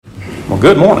Well,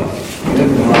 good morning.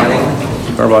 Good morning.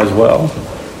 Everybody's well.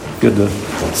 Good to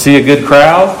see a good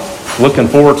crowd. Looking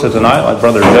forward to tonight, like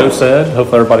Brother Joe said.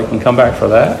 Hopefully everybody can come back for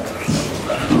that.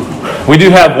 We do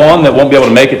have one that won't be able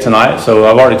to make it tonight, so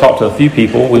I've already talked to a few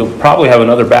people. We'll probably have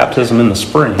another baptism in the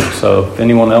spring, so if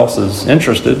anyone else is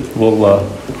interested, we'll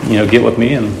get with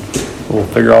me and we'll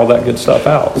figure all that good stuff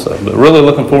out. So, but really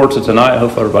looking forward to tonight.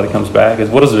 Hopefully everybody comes back.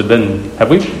 What has it been? Have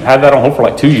we had that on hold for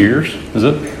like 2 years? Is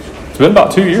it? It's been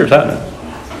about 2 years, hasn't it?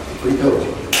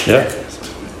 Yeah.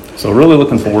 So really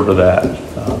looking forward to that.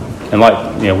 And like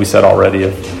we said already,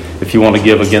 if you want to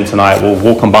give again tonight,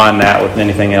 we'll combine that with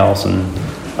anything else. And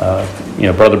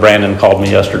Brother Brandon called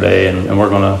me yesterday, and we're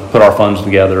going to put our funds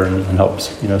together and help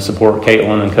support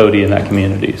Caitlin and Cody in that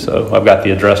community. So I've got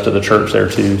the address to the church there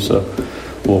too. So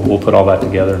we'll put all that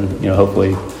together, and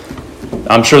hopefully,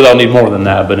 I'm sure they'll need more than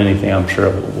that, but anything I'm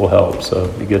sure will help. So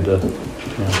it'd be good to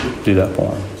do that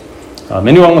for them.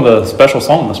 Anyone with a special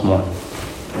song this morning?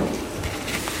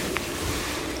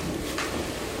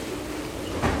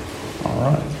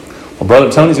 All right. Well, Brother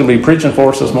Tony's going to be preaching for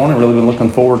us this morning. Really been looking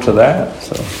forward to that.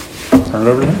 So I'll turn it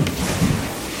over to him.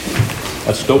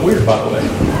 That's still weird, by the way.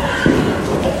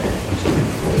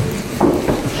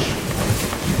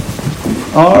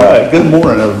 All right. Good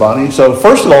morning, everybody. So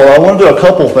first of all, I want to do a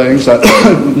couple things.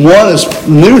 One is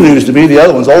new news to me. The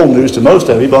other one's old news to most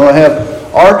of you. But I'm going to have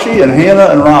Archie and Hannah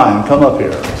and Ryan come up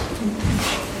here.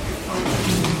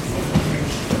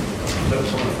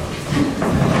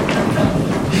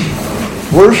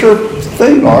 Where's your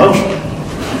thing, Arch?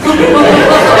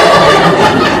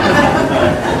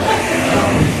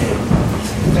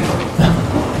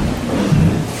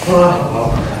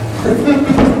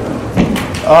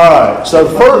 All right, so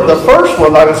the first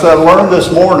one, like I said, I learned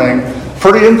this morning,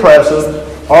 pretty impressive.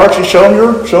 Archie, show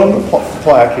him the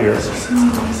plaque here.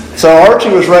 So Archie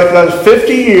was recognized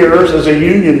 50 years as a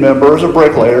union member, as a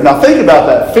bricklayer. Now think about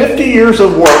that, 50 years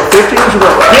of work, 50 years of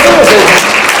work.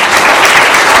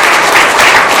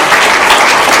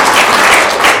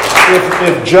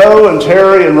 If Joe and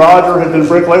Terry and Roger had been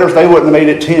bricklayers, they wouldn't have made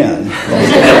it 10. So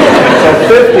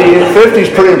 50 is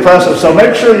pretty impressive. So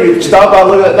make sure you stop by and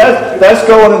look at that. That's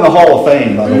going in the Hall of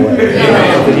Fame, by the way.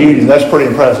 The union, that's pretty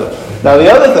impressive. Now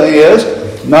the other thing is,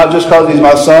 not just because he's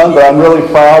my son, but I'm really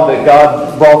proud that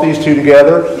God brought these two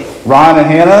together. Ryan and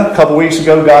Hannah, a couple weeks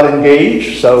ago, got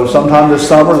engaged. So sometime this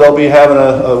summer, they'll be having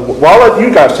well, I'll let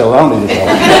you guys tell it. I don't need to tell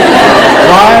it.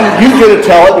 Ryan, you get to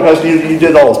tell it because you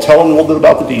did all. Tell them a little bit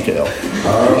about the detail.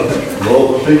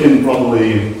 Well, we're thinking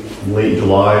probably late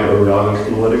July, early August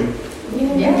for the wedding.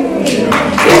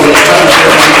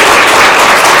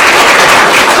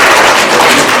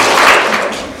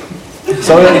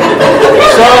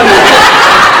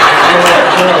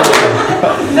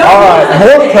 All right,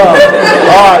 more to come.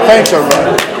 All right, thanks,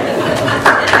 everybody.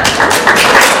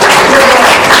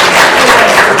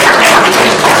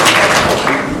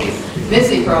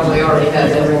 Missy probably already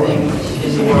has everything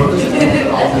in the world.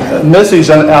 Missy's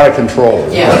out of control.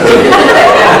 Yeah.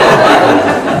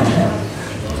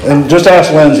 And just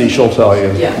ask Lindsay, she'll tell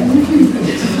you. Yeah.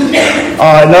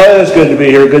 All right, no, it's good to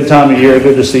be here. Good time of year.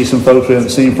 Good to see some folks we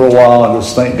haven't seen for a while. And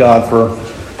just thank God for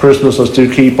Christmas. Let's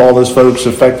keep all those folks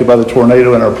affected by the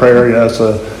tornado in our prayer. I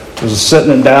was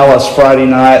sitting in Dallas Friday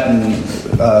night and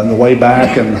on the way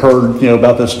back and heard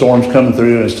about the storms coming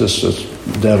through. And it's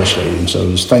devastating. So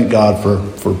just thank God for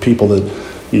people that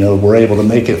were able to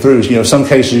make it through. Some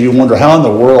cases you wonder how in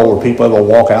the world were people able to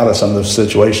walk out of some of those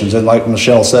situations. And like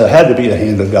Michelle said, it had to be the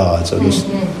hand of God. So just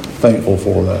thankful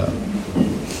for that.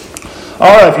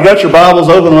 All right, if you got your Bibles,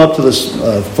 open up to this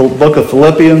book of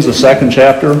Philippians, the 2nd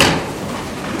chapter.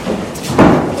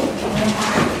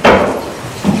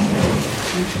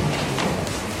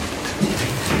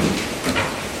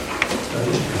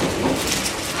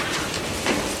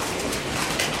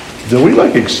 Did we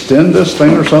extend this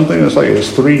thing or something? It's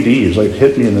 3D. It's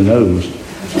hit me in the nose.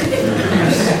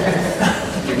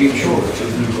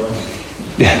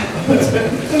 Yeah.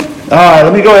 All right,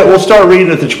 let me go ahead. We'll start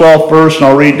reading at the 12th verse, and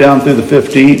I'll read down through the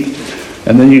 15th.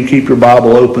 And then you keep your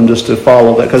Bible open just to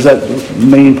follow that, because that's the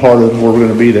main part of where we're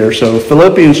going to be there. So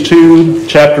Philippians 2,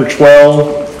 chapter 2,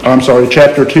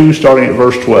 starting at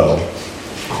verse 12.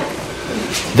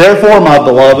 Therefore, my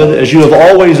beloved, as you have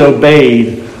always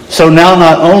obeyed, so now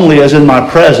not only as in my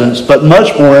presence, but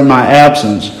much more in my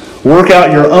absence, work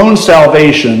out your own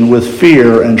salvation with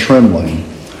fear and trembling.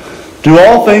 Do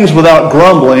all things without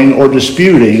grumbling or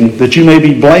disputing, that you may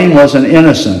be blameless and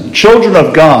innocent, children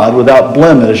of God without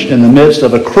blemish in the midst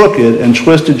of a crooked and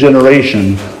twisted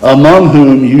generation, among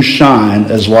whom you shine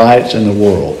as lights in the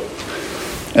world.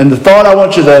 And the thought I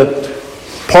want you to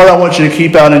part I want you to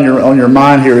keep out on your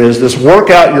mind here is this: work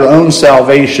out your own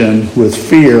salvation with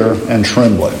fear and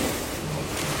trembling.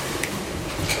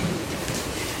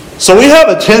 So we have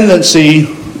a tendency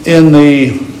in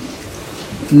the,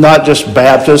 not just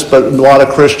Baptist, but a lot of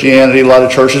Christianity, a lot of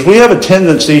churches, we have a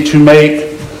tendency to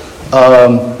make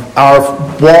our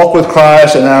walk with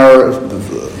Christ and our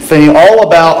thing all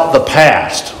about the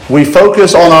past. We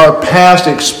focus on our past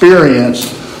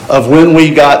experience of when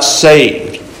we got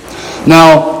saved.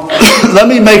 Now, let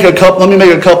me make a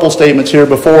couple statements here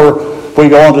before we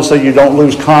go on, just so you don't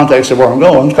lose context of where I'm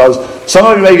going, because some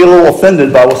of you may get a little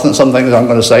offended by some things I'm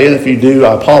going to say, and if you do,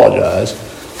 I apologize.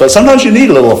 But sometimes you need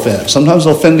a little offense. Sometimes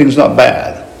offending is not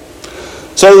bad.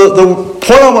 So the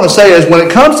point I want to say is, when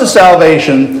it comes to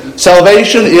salvation,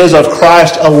 salvation is of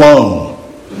Christ alone.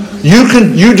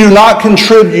 You do not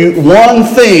contribute one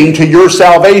thing to your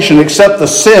salvation except the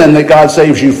sin that God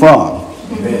saves you from.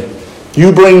 Amen.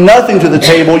 You bring nothing to the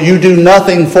table. You do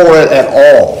nothing for it at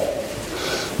all.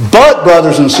 But,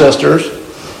 brothers and sisters,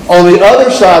 on the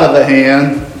other side of the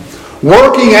hand,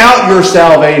 working out your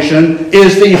salvation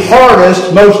is the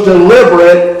hardest, most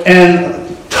deliberate, and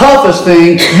toughest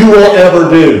thing you will ever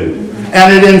do.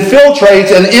 And it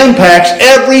infiltrates and impacts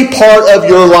every part of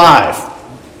your life.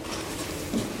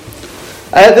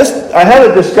 I had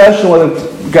a discussion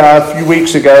with a guy a few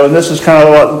weeks ago, and this is kind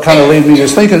of what kind of leads me to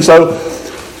thinking.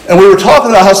 And we were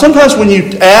talking about how sometimes when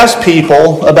you ask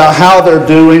people about how they're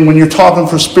doing, when you're talking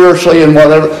for spiritually and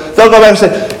whatever, they'll go back and say,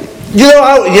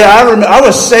 I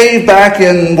was saved back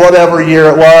in whatever year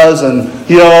it was, and,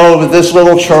 this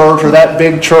little church or that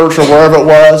big church or wherever it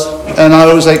was. And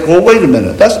I was like, well, wait a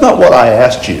minute. That's not what I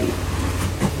asked you.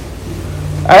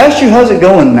 I asked you, how's it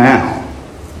going now?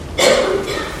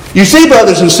 You see,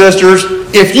 brothers and sisters,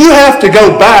 if you have to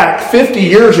go back 50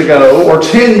 years ago or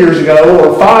 10 years ago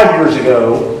or 5 years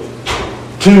ago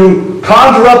to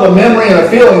conjure up a memory and a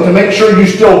feeling to make sure you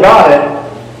still got it,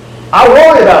 I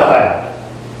worry about that.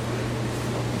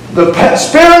 The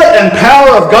Spirit and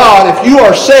power of God, if you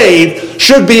are saved,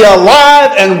 should be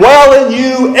alive and well in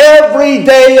you every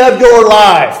day of your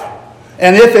life.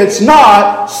 And if it's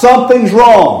not, something's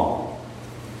wrong.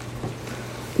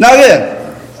 Now again,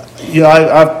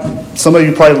 some of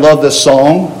you probably love this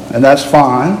song, and that's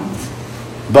fine.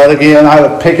 But again, I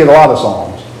would pick a lot of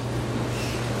songs.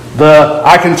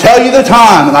 I can tell you the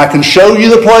time, and I can show you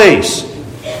the place.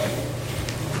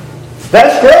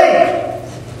 That's great.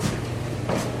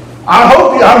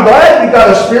 I'm glad you've got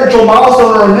a spiritual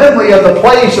milestone or a memory of the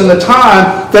place and the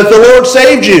time that the Lord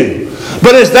saved you.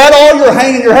 But is that all you're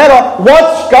hanging your head on?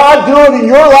 What's God doing in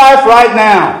your life right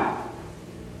now?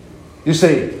 You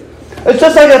see. It's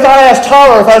just like if I asked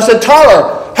Tyler, if I said,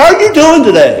 Tyler, how are you doing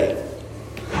today?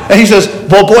 And he says,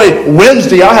 well, boy,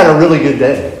 Wednesday I had a really good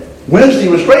day. Wednesday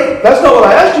was great. That's not what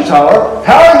I asked you, Tyler.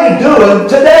 How are you doing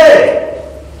today?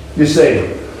 You see.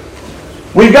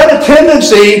 We've got a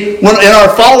tendency in our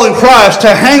following Christ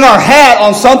to hang our hat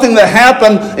on something that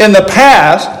happened in the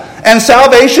past, and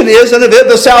salvation is an event,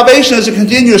 but salvation is a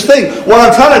continuous thing. What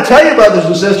I'm trying to tell you, brothers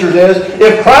and sisters, is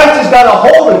if Christ has got a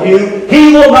hold of you,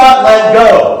 He will not let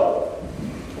go.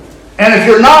 And if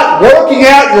you're not working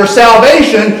out your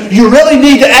salvation, you really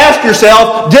need to ask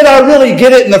yourself, did I really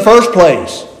get it in the first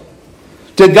place?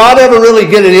 Did God ever really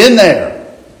get it in there?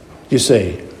 You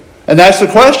see. And that's the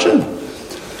question.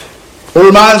 It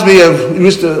reminds me of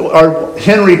our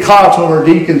Henry Cox, one of our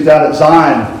deacons down at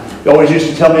Zion. He always used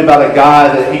to tell me about a guy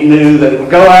that he knew that would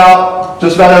go out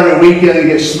just about every weekend and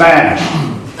get smashed.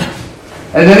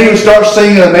 And then he would start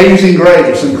singing Amazing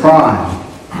Grace and crying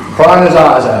his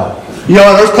eyes out.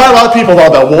 There's probably a lot of people thought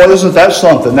about, boy, isn't that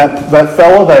something, that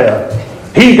fellow there.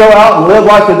 He'd go out and live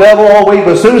like the devil all week,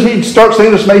 but as soon as he'd start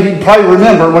singing this, he'd probably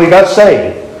remember when he got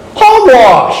saved.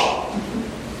 Hogwash!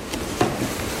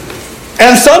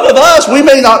 And some of us, we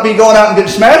may not be going out and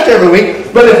getting smashed every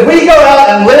week, but if we go out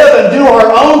and live and do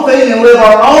our own thing and live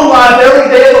our own life every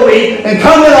day of the week and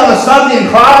come in on a Sunday and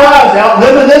cry our eyes out,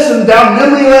 reminiscing down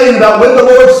memory lane about when the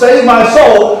Lord saved my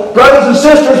soul, brothers and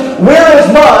sisters, we're as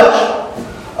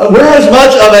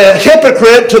much of a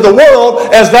hypocrite to the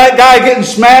world as that guy getting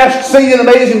smashed, singing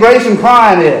Amazing Grace and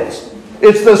crying is.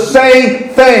 It's the same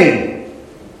thing.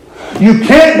 You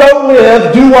can't go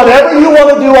live, do whatever you want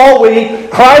to do all week.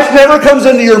 Christ never comes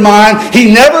into your mind.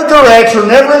 He never directs or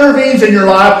never intervenes in your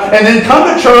life. And then come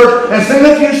to church and sing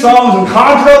a few songs and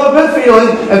conjure up a good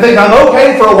feeling and think I'm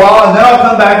okay for a while and then I'll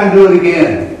come back and do it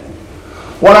again.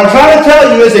 What I'm trying to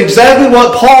tell you is exactly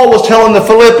what Paul was telling the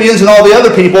Philippians and all the other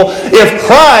people. If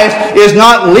Christ is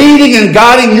not leading and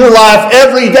guiding your life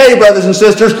every day, brothers and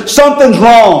sisters, something's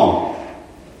wrong.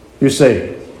 You see.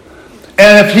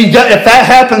 And if that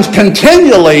happens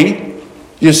continually,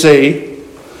 you see,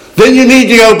 then you need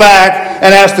to go back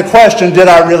and ask the question, did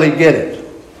I really get it?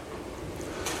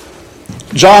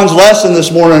 John's lesson this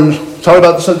morning, talking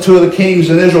about two of the kings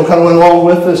in Israel, kind of went along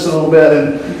with this a little bit.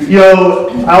 And, you know,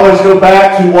 I always go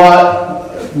back to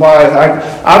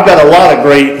I've got a lot of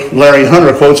great Larry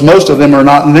Hunter quotes. Most of them are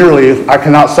not nearly, I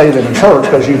cannot say them in church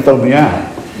because you throw me out.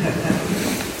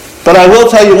 But I will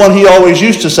tell you one he always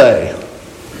used to say.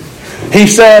 He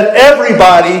said,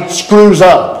 everybody screws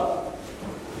up.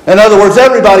 In other words,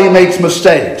 everybody makes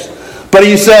mistakes. But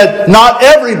he said, not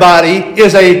everybody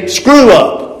is a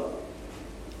screw-up.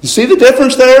 You see the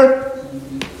difference there?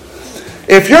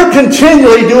 If you're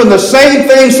continually doing the same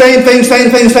thing,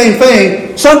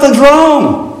 something's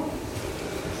wrong.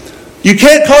 You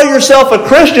can't call yourself a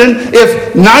Christian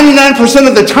if 99%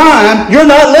 of the time you're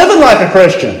not living like a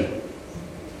Christian.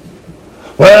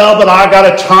 Well, but I got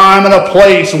a time and a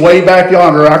place way back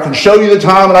yonder. I can show you the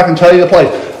time and I can tell you the place.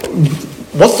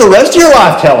 What's the rest of your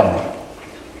life telling me?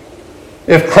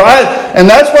 If Christ, and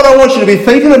that's what I want you to be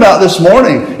thinking about this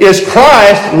morning, is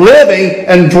Christ living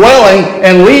and dwelling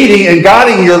and leading and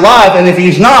guiding your life? And if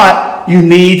He's not, you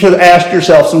need to ask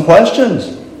yourself some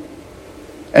questions.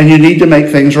 And you need to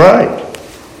make things right.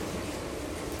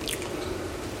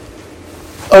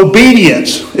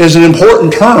 Obedience is an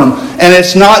important term, and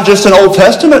it's not just an Old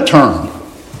Testament term.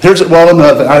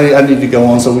 I need to go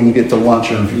on so we can get to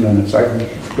lunch in a few minutes. I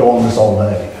can go on this all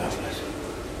day.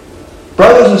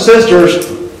 Brothers and sisters,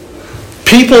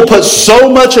 people put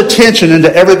so much attention into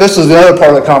this is the other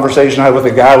part of the conversation I had with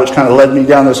a guy which kind of led me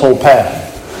down this whole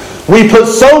path. We put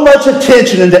so much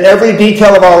attention into every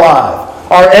detail of our life.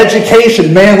 Our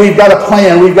education, man, we've got a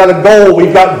plan, we've got a goal,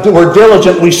 we're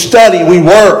diligent, we study, we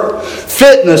work.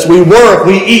 Fitness, we work,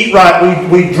 we eat right,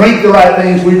 we drink the right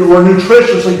things, we're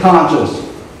nutritiously conscious.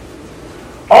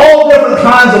 All different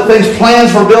kinds of things,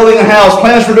 plans for building a house,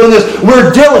 plans for doing this.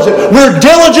 We're diligent. We're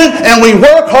diligent and we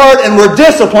work hard and we're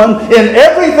disciplined in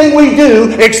everything we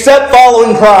do except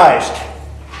following Christ.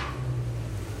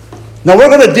 Now we're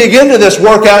going to dig into this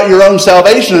work out your own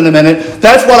salvation in a minute.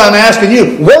 That's what I'm asking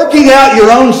you. Working out your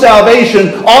own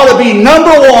salvation ought to be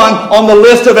number one on the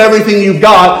list of everything you've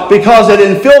got because it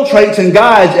infiltrates and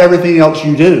guides everything else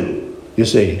you do, you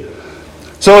see.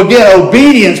 So again,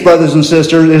 obedience, brothers and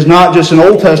sisters, is not just an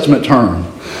Old Testament term.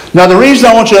 Now the reason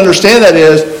I want you to understand that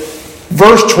is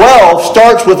verse 12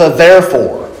 starts with a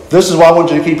therefore. This is why I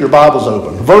want you to keep your Bibles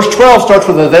open. Verse 12 starts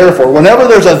with a therefore. Whenever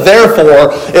there's a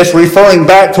therefore, it's referring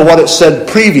back to what it said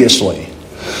previously.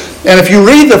 And if you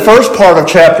read the first part of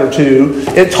chapter 2,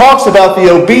 it talks about the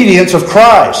obedience of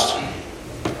Christ.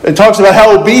 It talks about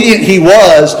how obedient He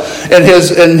was in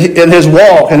his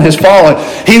walk and His following.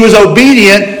 He was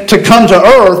obedient to come to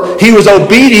earth. He was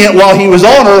obedient while He was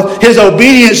on earth. His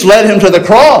obedience led Him to the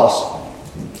cross.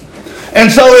 And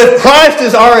so if Christ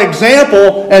is our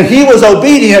example and He was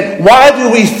obedient, why do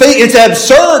we think it's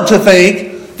absurd to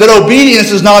think that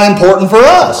obedience is not important for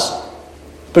us?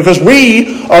 Because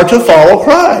we are to follow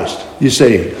Christ, you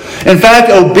see. In fact,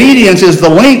 obedience is the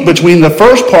link between the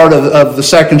first part of the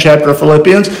second chapter of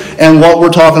Philippians and what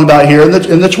we're talking about here in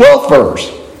the 12th verse.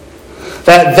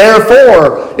 That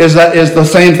therefore is the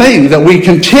same thing, that we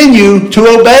continue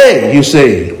to obey, you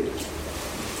see.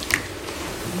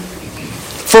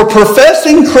 For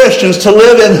professing Christians to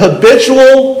live in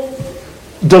habitual,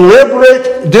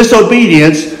 deliberate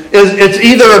disobedience, it's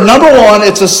either, number one,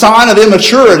 it's a sign of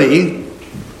immaturity,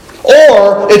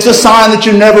 or it's a sign that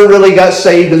you never really got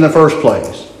saved in the first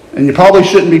place. And you probably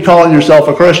shouldn't be calling yourself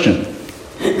a Christian.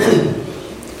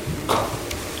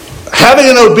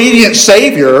 Having an obedient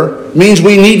Savior means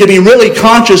we need to be really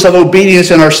conscious of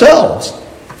obedience in ourselves.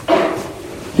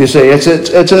 You see, it's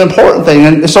an important thing.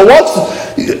 And so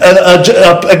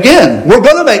again, we're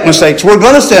going to make mistakes. We're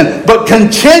going to sin. But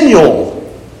continual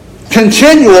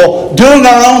doing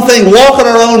our own thing, walking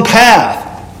our own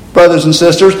path, brothers and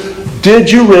sisters.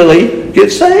 Did you really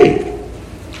get saved?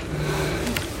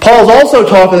 Paul's also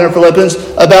talking there in Philippians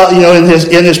about,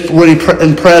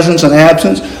 in presence and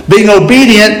absence, being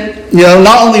obedient,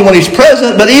 not only when he's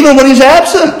present, but even when he's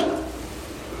absent.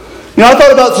 I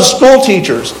thought about the school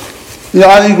teachers.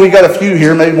 I think we got a few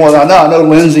here, maybe more than I know. I know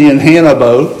Lindsay and Hannah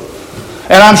both.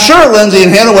 And I'm sure Lindsay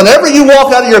and Hannah, whenever you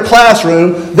walk out of your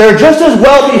classroom, they're just as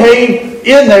well behaved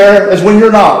in there as when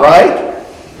you're not, right?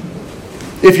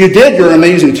 If you did, you're an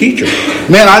amazing teacher.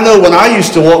 Man, I know when I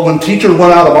used to walk, when teachers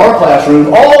went out of our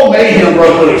classroom, all mayhem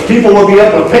broke loose. People would be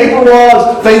up with paper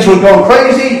wads, things would go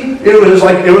crazy. It was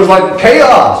like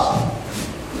chaos.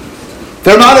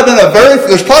 There's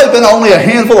probably been only a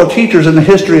handful of teachers in the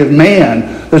history of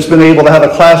man that's been able to have a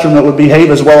classroom that would behave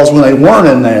as well as when they weren't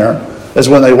in there as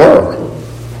when they were.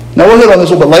 Now, we'll hit on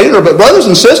this a little bit later, but brothers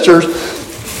and sisters,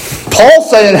 Paul's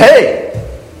saying, hey,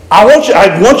 I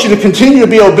want you to continue to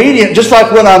be obedient just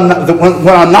like when I'm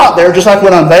not there, just like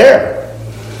when I'm there.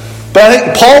 But I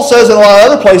think Paul says in a lot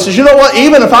of other places, you know what,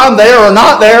 even if I'm there or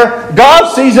not there,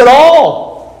 God sees it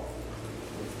all.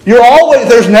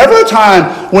 There's never a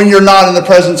time when you're not in the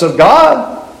presence of God.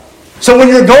 So when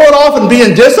you're going off and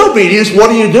being disobedient, what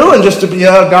are you doing? Just to be,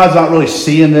 God's not really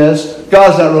seeing this.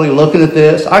 God's not really looking at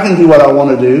this. I can do what I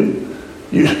want to do.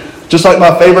 Just like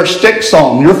my favorite Styx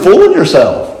song, you're fooling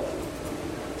yourself.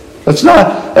 That's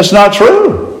not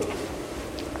true.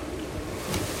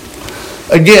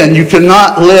 Again, you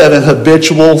cannot live in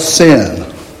habitual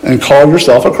sin and call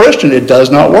yourself a Christian. It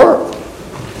does not work.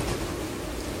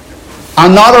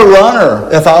 I'm not a runner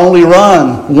if I only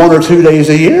run 1 or 2 days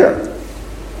a year.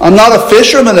 I'm not a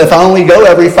fisherman if I only go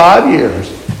every 5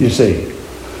 years, you see.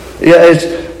 Yeah,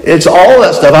 it's all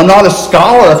that stuff. I'm not a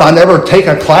scholar if I never take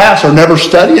a class or never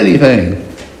study anything.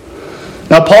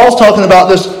 Now, Paul's talking about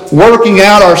this working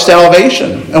out our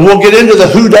salvation. And we'll get into the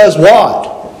who does what.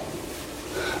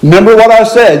 Remember what I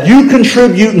said. You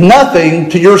contribute nothing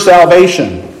to your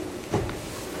salvation.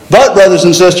 But, brothers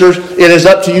and sisters, it is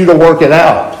up to you to work it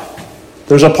out.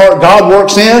 There's a part God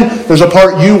works in. There's a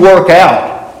part you work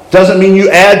out. Doesn't mean you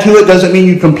add to it. Doesn't mean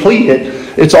you complete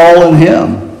it. It's all in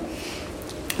Him.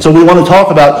 So we want to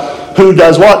talk about who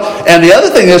does what. And the other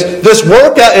thing is, this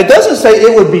workout, it doesn't say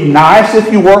it would be nice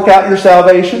if you work out your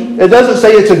salvation. It doesn't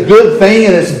say it's a good thing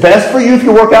and it's best for you if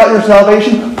you work out your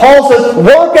salvation. Paul says,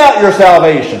 work out your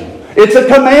salvation. It's a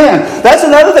command. That's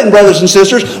another thing, brothers and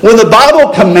sisters. When the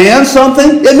Bible commands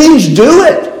something, it means do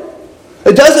it.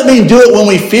 It doesn't mean do it when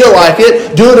we feel like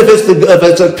it. Do it if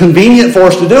it's convenient for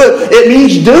us to do it. It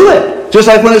means do it. Just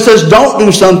like when it says don't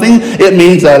do something, it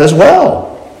means that as well.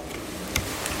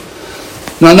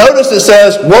 Now notice it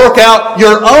says, work out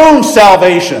your own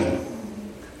salvation.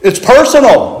 It's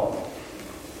personal.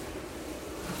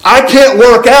 I can't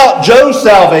work out Joe's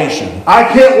salvation. I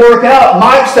can't work out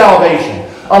Mike's salvation.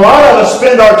 A lot of us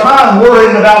spend our time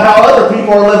worrying about how other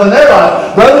people are living their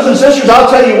life. Brothers and sisters, I'll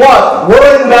tell you what,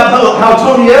 worrying about how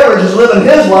Tony Evers is living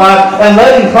his life and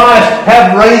letting Christ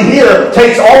have reign here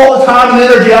takes all the time and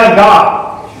energy I've got.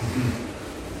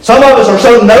 Some of us are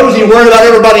so nosy worried about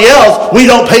everybody else, we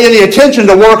don't pay any attention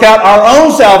to work out our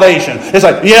own salvation. It's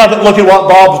like, yeah, but look at what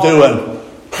Bob's doing.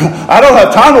 I don't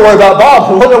have time to worry about Bob,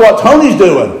 but look at what Tony's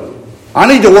doing. I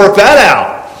need to work that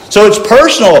out. So it's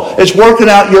personal. It's working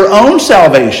out your own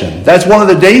salvation. That's one of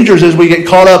the dangers is we get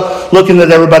caught up looking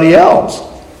at everybody else.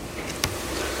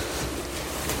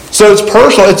 So it's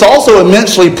personal. It's also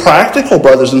immensely practical,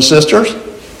 brothers and sisters.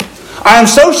 I am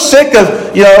so sick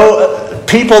of,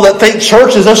 people that think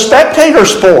church is a spectator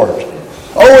sport.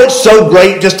 Oh, it's so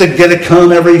great just to get to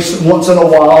come every once in a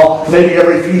while, maybe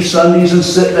every few Sundays and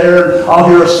sit there and I'll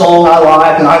hear a song I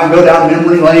like and I can go down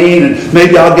memory lane and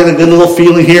maybe I'll get a good little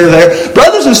feeling here or there.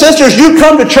 Brothers and sisters, you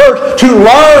come to church to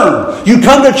learn. You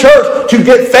come to church to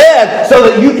get fed so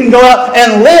that you can go out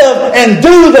and live and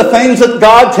do the things that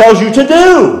God tells you to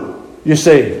do. You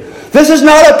see, this is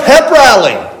not a pep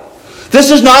rally. This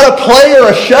is not a play or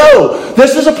a show.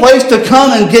 This is a place to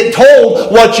come and get told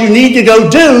what you need to go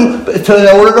do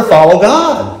in order to follow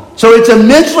God. So it's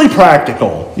immensely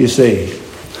practical, you see.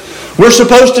 We're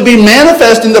supposed to be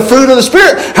manifesting the fruit of the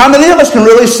Spirit. How many of us can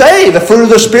really say the fruit of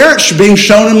the Spirit is being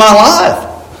shown in my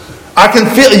lito I can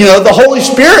feel, the Holy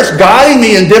Spirit's guiding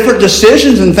me in different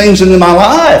decisions and things in my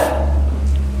life.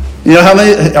 How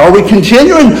many are we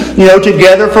continuing,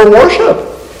 together for worship?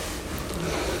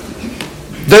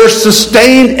 There's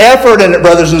sustained effort in it,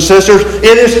 brothers and sisters.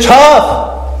 It is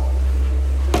tough.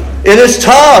 It is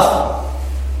tough.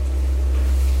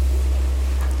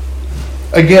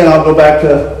 Again, I'll go back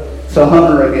to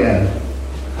Hunter again.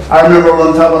 I remember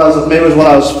one time when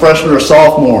I was freshman or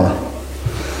sophomore.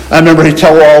 I remember he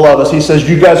told all of us, he says,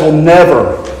 you guys will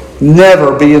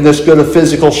never be in this good of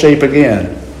physical shape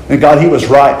again. And God, he was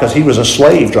right because he was a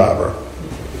slave driver.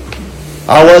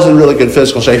 I was in really good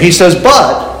physical shape. He says,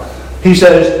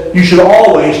 you should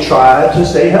always try to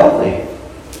stay healthy.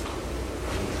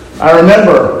 I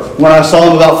remember when I saw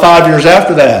him about 5 years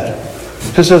after that.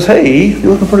 He says, hey,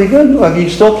 you're looking pretty good. You look like you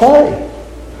still play.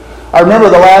 I remember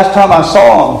the last time I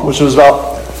saw him, which was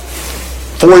about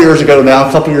 4 years ago now,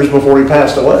 a couple years before he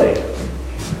passed away.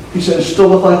 He said, still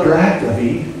look like you're active,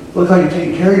 E. Look like you're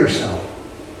taking care of yourself.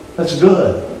 That's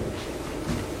good.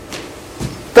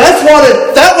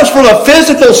 That was from a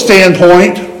physical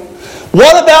standpoint.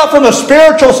 What about from a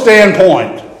spiritual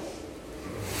standpoint?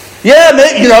 Yeah,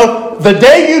 the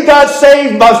day you got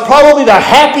saved was probably the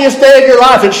happiest day of your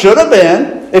life. It should have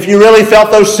been, if you really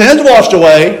felt those sins washed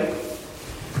away.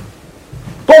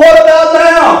 But what about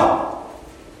now?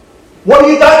 What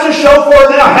do you got to show for it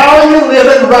now? How are you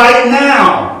living right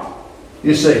now?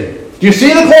 You see. Do you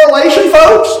see the correlation,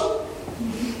 folks?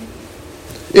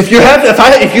 If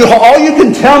all you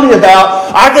can tell me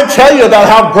about, I could tell you about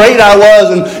how great I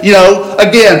was, and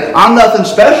again, I'm nothing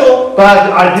special, but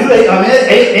I'm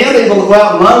able to go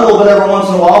out and run a little bit every once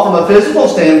in a while from a physical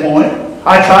standpoint.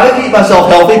 I try to keep myself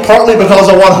healthy, partly because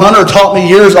of what Hunter taught me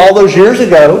all those years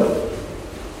ago.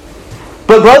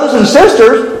 But brothers and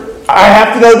sisters, I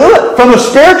have to go do it. From a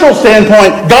spiritual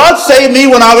standpoint, God saved me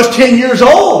when I was 10 years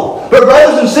old. But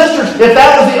brothers and sisters, if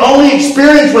that was the only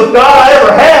experience with God I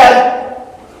ever had,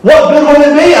 what good would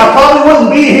it be? I probably wouldn't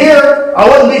be here. I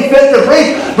wouldn't be fit to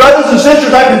preach. Brothers and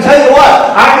sisters, I can tell you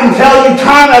what. I can tell you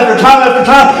time after time after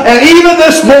time. And even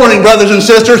this morning, brothers and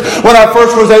sisters, when I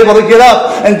first was able to get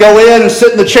up and go in and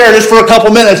sit in the chair just for a couple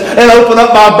minutes and open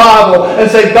up my Bible and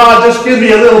say, God, just give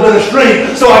me a little bit of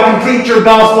strength so I can preach your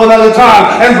gospel another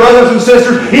time. And brothers and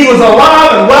sisters, he was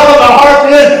alive and well in my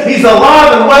heart then. He's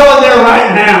alive and well in there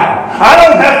right now. I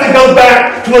don't have to go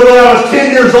back to when I was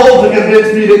 10 years old to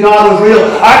convince me that God was real.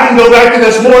 I can go back to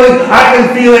this morning. I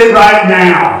can feel it right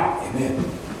now. Amen.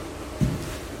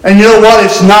 And you know what?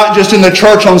 It's not just in the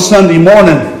church on Sunday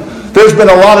morning. There's been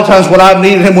a lot of times when I've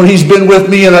needed him, when he's been with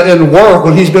me in work,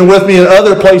 when he's been with me in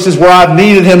other places where I've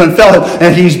needed him and felt him,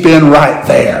 and he's been right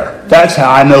there. That's how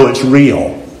I know it's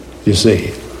real, you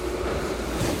see.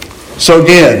 So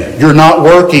again, you're not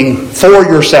working for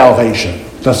your salvation.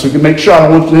 Just to make sure I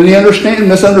don't want any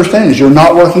misunderstandings. You're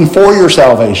not working for your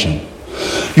salvation.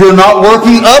 You're not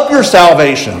working up your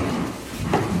salvation.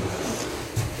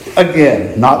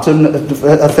 Again, not to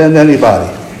offend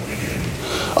anybody.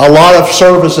 A lot of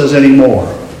services anymore.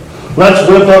 Let's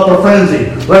whip up a frenzy.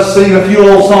 Let's sing a few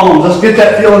old songs. Let's get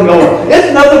that feeling going.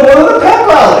 It's nothing more than a pep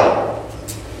rally.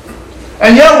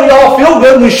 And yet we all feel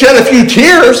good and we shed a few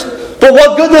tears. But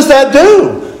what good does that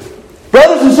do?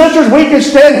 Brothers and sisters, we can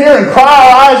stand here and cry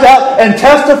our eyes out and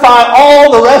testify all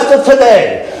the rest of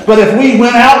today. But if we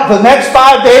went out the next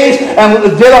 5 days and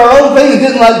did our own thing and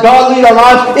didn't let God lead our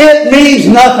lives, it means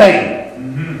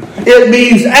nothing. It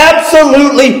means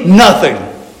absolutely nothing.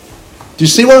 Do you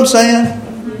see what I'm saying?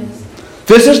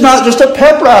 This is not just a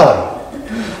pep rally.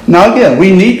 Now again,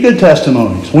 we need good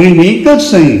testimonies. We need good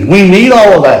singing. We need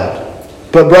all of that.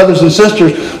 But brothers and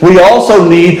sisters, we also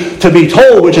need to be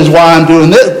told, which is why I'm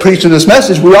preaching this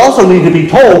message, we also need to be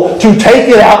told to take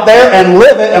it out there and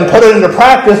live it and put it into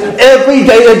practice every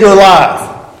day of your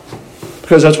life.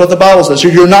 Because that's what the Bible says. So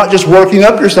you're not just working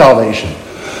up your salvation.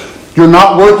 You're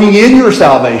not working in your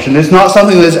salvation. It's not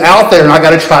something that's out there and I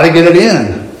got to try to get it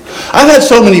in. I've had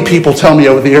so many people tell me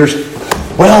over the years,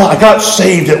 well, I got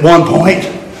saved at one point,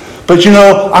 but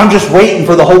I'm just waiting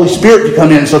for the Holy Spirit to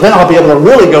come in so then I'll be able to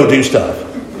really go do stuff.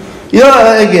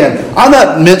 Again, I'm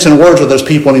not mincing words with those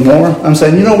people anymore. I'm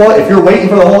saying, you know what? If you're waiting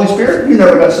for the Holy Spirit, you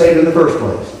never got saved in the first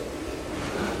place.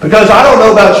 Because I don't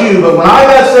know about you, but when I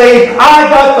got saved, I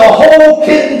got the whole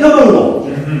kit and caboodle.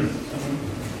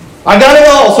 I got it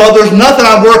all, so there's nothing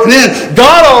I'm working in.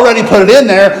 God already put it in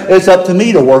there. It's up to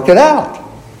me to work it out.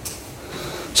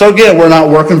 So again, we're not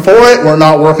working for it. We're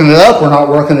not working it up. We're not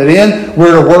working it in.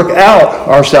 We're to work out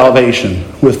our salvation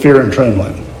with fear and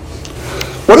trembling.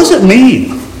 What does it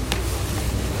mean?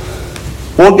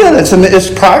 Well, again, it's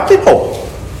practical.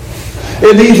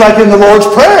 It means like in the Lord's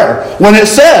Prayer, when it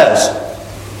says,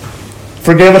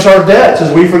 forgive us our debts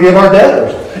as we forgive our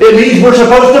debtors. It means we're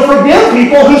supposed to forgive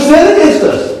people who sin against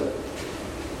us.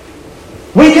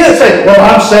 We can't say, well,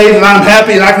 I'm saved and I'm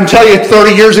happy and I can tell you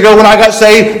 30 years ago when I got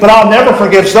saved, but I'll never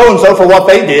forgive so-and-so for what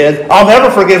they did. I'll never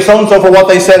forgive so-and-so for what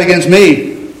they said against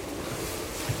me.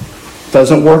 It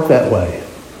doesn't work that way.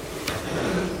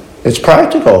 It's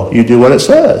practical. You do what it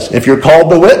says. If you're called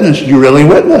to witness, you really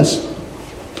witness.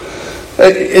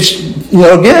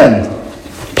 Again,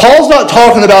 Paul's not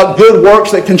talking about good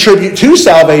works that contribute to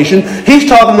salvation. He's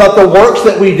talking about the works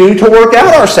that we do to work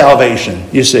out our salvation,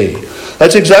 you see.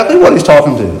 That's exactly what he's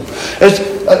talking to.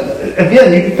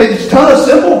 Again, you can take a ton of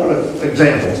simple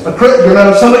examples.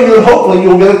 Some of you, hopefully,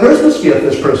 you'll get a Christmas gift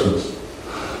this Christmas.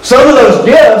 Some of those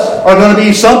gifts are going to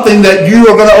be something that you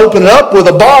are going to open it up with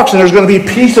a box and there's going to be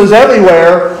pieces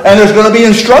everywhere and there's going to be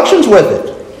instructions with it.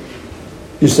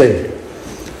 You see.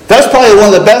 That's probably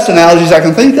one of the best analogies I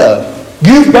can think of.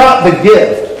 You've got the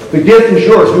gift. The gift is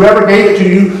yours. Whoever gave it to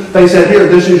you, they said, here,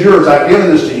 this is yours. I've given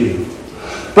this to you.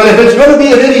 But if it's going to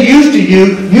be of any use to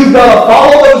you, you've got to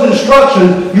follow those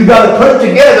instructions. You've got to put it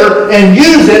together and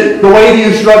use it the way the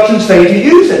instructions say to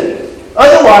use it.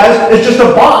 Otherwise, it's just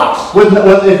a box.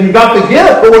 If you've got the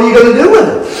gift, but what are you going to do with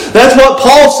it? That's what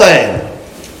Paul's saying.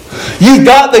 You've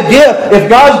got the gift. If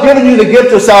God's given you the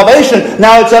gift of salvation,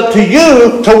 now it's up to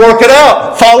you to work it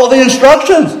out. Follow the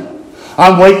instructions.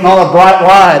 I'm waiting on a bright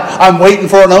light. I'm waiting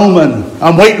for an omen.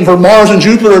 I'm waiting for Mars and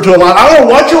Jupiter to align. I don't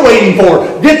know what you're waiting for.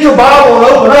 Get your Bible and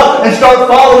open up and start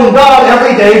following God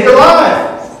every day of your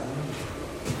life.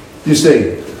 You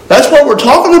see, that's what we're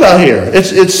talking about here.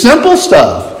 It's simple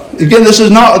stuff. Again, this is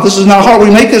not hard.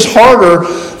 We make this harder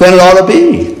than it ought to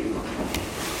be.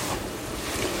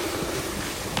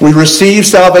 We receive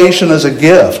salvation as a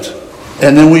gift,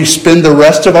 and then we spend the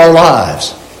rest of our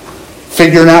lives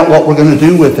figuring out what we're going to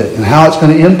do with it and how it's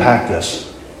going to impact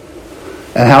us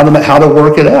and how to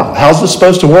work it out. How's this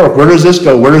supposed to work? Where does this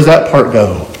go? Where does that part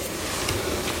go?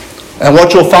 And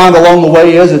what you'll find along the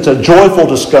way is it's a joyful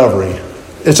discovery.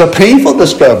 It's a painful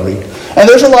discovery. And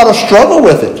there's a lot of struggle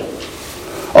with it.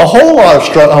 A whole lot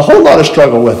of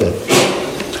struggle with it.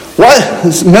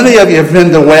 Many of you have been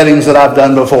to weddings that I've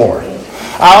done before.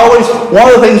 One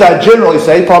of the things I generally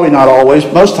say, probably not always,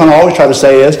 most of the time I always try to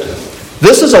say is,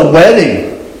 this is a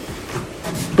wedding,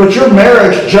 but your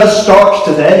marriage just starts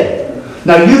today.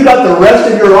 Now you've got the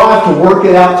rest of your life to work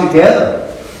it out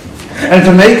together and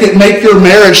to make your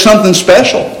marriage something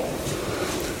special.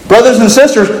 Brothers and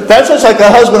sisters, that's just like a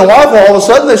husband and wife. All of a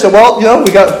sudden they say, well,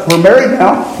 we're married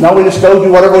now. Now we just go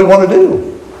do whatever we want to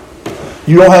do.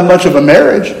 You don't have much of a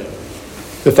marriage,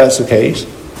 if that's the case.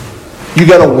 You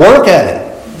got to work at it.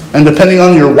 And depending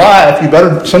on your wife,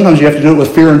 sometimes you have to do it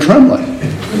with fear and trembling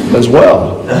as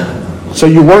well. So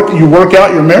you work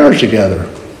out your marriage together.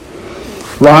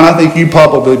 Ron, I think you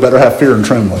probably better have fear and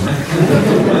trembling.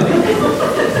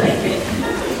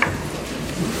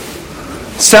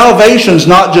 Salvation's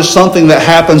not just something that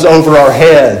happens over our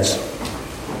heads.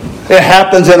 It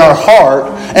happens in our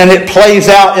heart, and it plays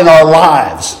out in our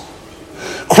lives.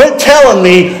 Quit telling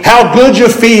me how good you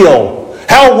feel,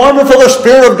 how wonderful the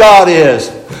Spirit of God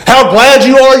is, how glad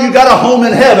you are you got a home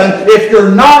in heaven if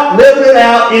you're not living it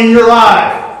out in your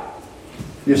life.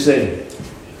 You see,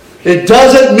 it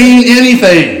doesn't mean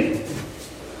anything.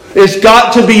 It's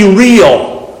got to be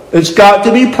real. It's got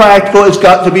to be practical. It's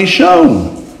got to be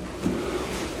shown.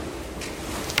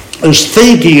 There's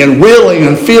thinking and willing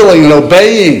and feeling and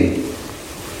obeying.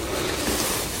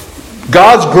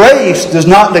 God's grace does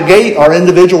not negate our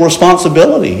individual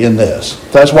responsibility in this.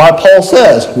 That's why Paul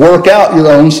says, work out your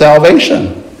own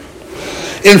salvation.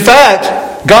 In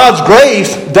fact, God's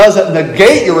grace doesn't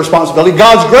negate your responsibility.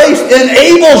 God's grace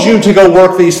enables you to go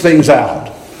work these things out.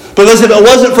 Because if it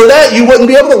wasn't for that, you wouldn't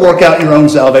be able to work out your own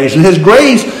salvation. His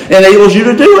grace enables you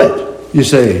to do it, you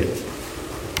see.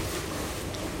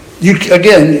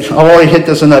 Again, I've already hit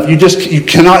this enough. You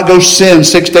cannot go sin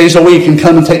 6 days a week and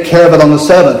come and take care of it on the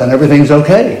 7th and everything's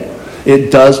okay.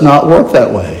 It does not work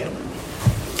that way.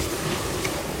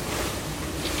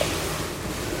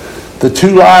 The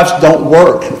two lives don't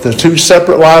work. The two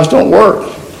separate lives don't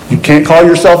work. You can't call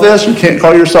yourself this, you can't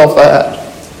call yourself that.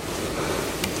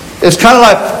 It's kind of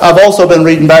like, I've also been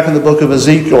reading back in the book of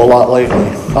Ezekiel a lot lately.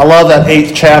 I love that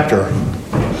 8th chapter.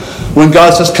 When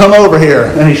God says, come over here,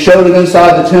 and he showed it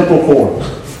inside the temple court.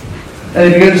 And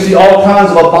he began to see all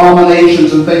kinds of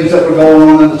abominations and things that were going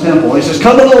on in the temple. And he says,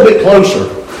 come a little bit closer.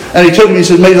 And he took me, he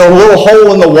says, made a little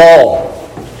hole in the wall.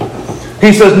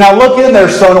 He says, now look in there,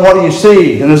 son, and what do you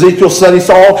see? And Ezekiel said he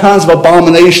saw all kinds of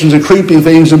abominations and creeping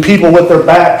things and people with their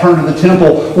back turned to the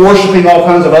temple, worshiping all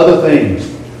kinds of other things.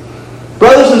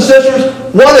 Brothers and sisters,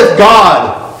 what if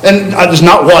God, and it's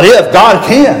not what if, God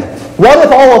can. What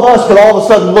if all of us could all of a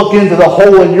sudden look into the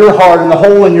hole in your heart and the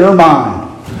hole in your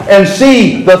mind and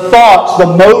see the thoughts, the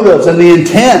motives, and the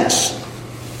intents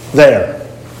there?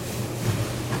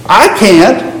 I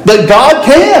can't, but God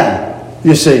can,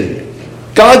 you see.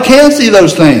 God can see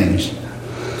those things.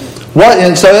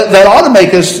 And so that ought to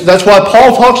make us, that's why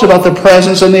Paul talks about the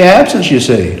presence and the absence, you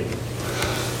see.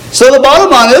 So the bottom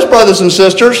line is, brothers and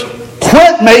sisters,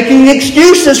 quit making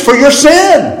excuses for your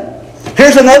sin.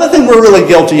 Here's another thing we're really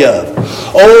guilty of.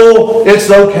 Oh, it's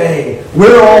okay.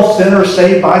 We're all sinners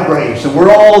saved by grace, and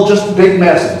we're all just big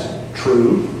messes.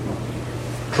 True.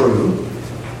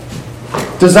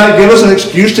 Does that give us an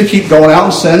excuse to keep going out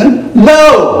and sinning?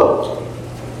 No.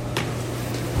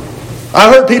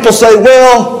 I heard people say,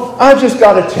 well, I've just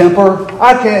got a temper.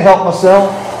 I can't help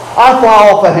myself. I fly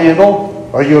off the handle.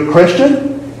 Are you a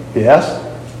Christian? Yes.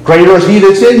 Greater is he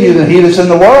that's in you than he that's in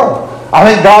the world. I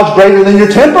think God's greater than your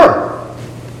temper.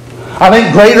 I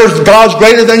think God's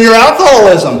greater than your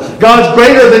alcoholism. God's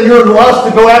greater than your lust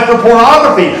to go after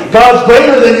pornography. God's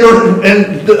greater than your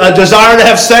desire to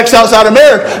have sex outside of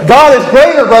marriage. God is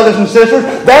greater, brothers and sisters.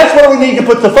 That's where we need to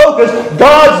put the focus.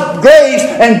 God's grace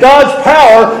and God's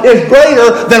power is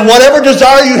greater than whatever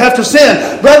desire you have to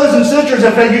sin. Brothers and sisters,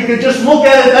 if you could just look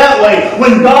at it that way,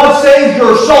 when God saves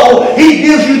your soul, He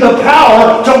gives you the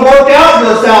power to work out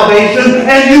your salvation,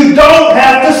 and you don't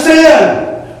have to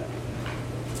sin.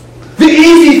 The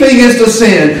easy thing is to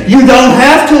sin. You don't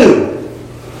have to.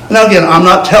 Now again, I'm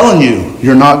not telling you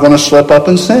you're not going to slip up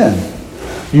and sin.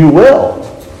 You will.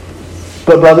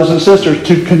 But brothers and sisters,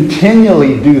 to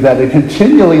continually do that, to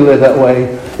continually live that way,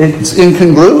 it's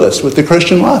incongruous with the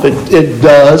Christian life. It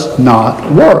does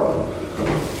not work.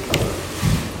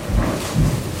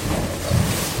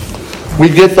 We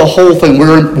get the whole thing.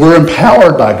 We're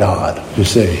empowered by God, you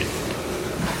see.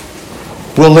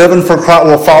 Will living for Christ,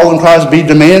 will following Christ be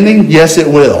demanding? Yes, it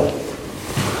will.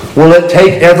 Will it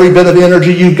take every bit of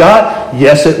energy you've got?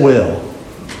 Yes, it will.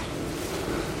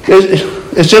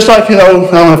 It's just like, I don't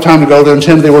have time to go there in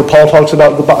Timothy where Paul talks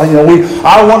about the Bible.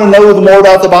 I want to know more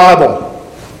about the Bible.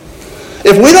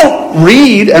 If we don't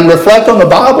read and reflect on the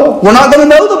Bible, we're not going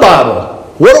to know the Bible.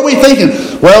 What are we thinking?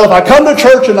 Well, if I come to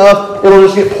church enough, it'll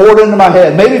just get poured into my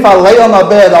head. Maybe if I lay on my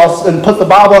bed and put the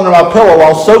Bible under my pillow,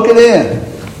 I'll soak it in.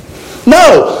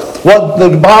 No.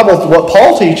 What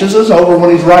Paul teaches us over when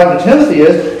he's writing to Timothy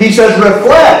is, he says,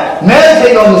 reflect,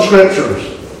 meditate on the Scriptures,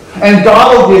 and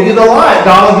God will give you the light.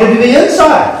 God will give you the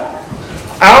insight.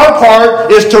 Our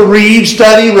part is to read,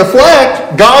 study,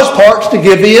 reflect. God's part is to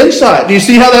give the insight. Do you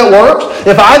see how that works?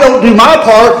 If I don't do my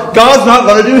part, God's not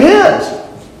going to do His.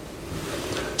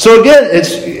 So again,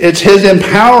 it's His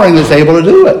empowering that's able to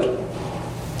do it.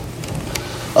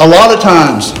 A lot of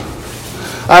times,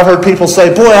 I've heard people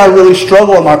say, boy, I really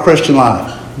struggle in my Christian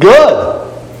life.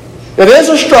 Good. It is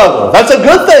a struggle. That's a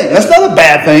good thing. That's not a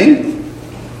bad thing.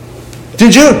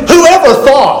 Whoever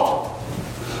thought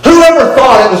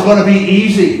it was going to be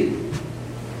easy?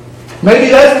 Maybe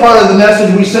that's part of the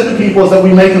message we send to people, is that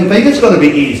we make them think it's going to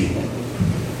be easy.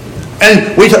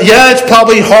 And it's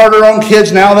probably harder on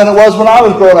kids now than it was when I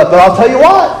was growing up. But I'll tell you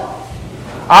what.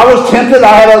 I was tempted.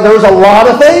 There was a lot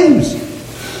of things.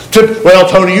 Well,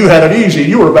 Tony, you had it easy.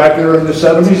 You were back there in the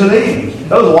 70s and 80s.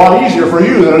 That was a lot easier for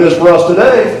you than it is for us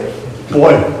today.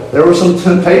 Boy, there were some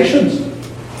temptations.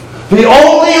 The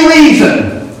only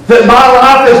reason that my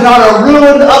life is not a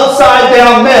ruined,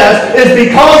 upside-down mess is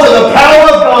because of the power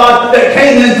of God that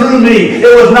came in through me.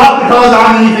 It was not because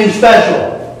I'm anything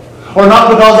special, or not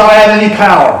because I have any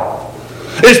power.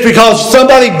 It's because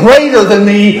somebody greater than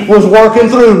me was working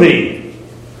through me.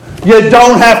 You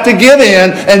don't have to give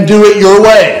in and do it your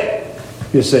way,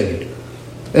 you see.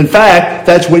 In fact,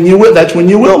 that's when you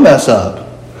will mess up.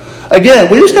 Again,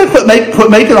 we just got to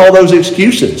quit making all those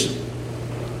excuses.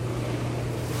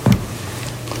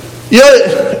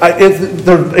 There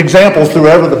are examples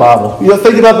throughout the Bible.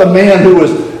 Think about the man who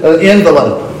was an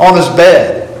invalid on his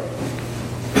bed.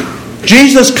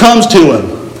 Jesus comes to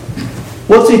him.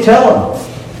 What's He tell him?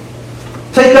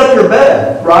 Take up your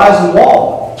bed, rise and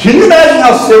walk. Can you imagine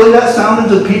how silly that sounded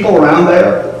to the people around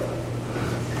there?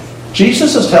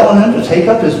 Jesus is telling him to take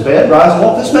up his bed, rise and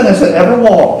walk. This man hasn't ever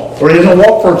walked. Or he hasn't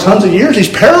walked for tons of years. He's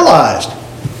paralyzed.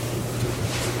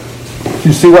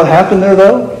 You see what happened there,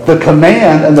 though? The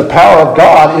command and the power of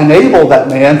God enabled that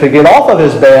man to get off of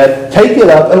his bed, take it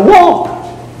up, and walk.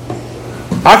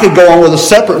 I could go on with a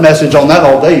separate message on that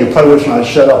all day. You probably wish I'd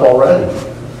shut up already.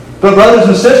 But brothers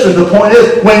and sisters, the point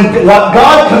is, when what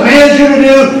God commands you to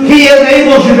do, He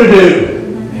enables you to do.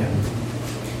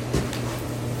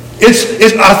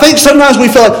 I think sometimes we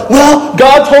feel like, well,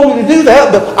 God told me to do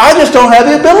that, but I just don't have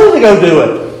the ability to go do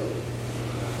it.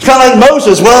 It's kind of like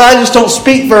Moses. Well, I just don't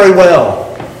speak very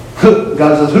well.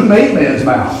 God says, who made man's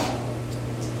mouth?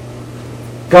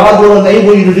 God will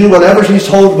enable you to do whatever He's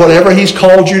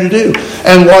called you to do.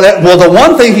 And the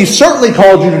one thing He's certainly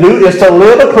called you to do is to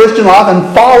live a Christian life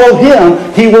and follow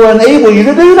Him. He will enable you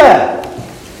to do that.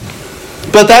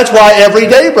 But that's why every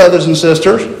day, brothers and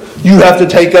sisters, you have to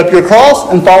take up your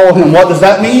cross and follow Him. What does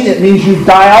that mean? It means you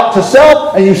die out to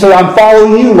self and you say, I'm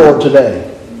following you, Lord, today.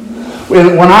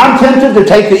 When I'm tempted to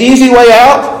take the easy way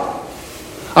out,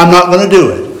 I'm not going to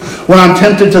do it. When I'm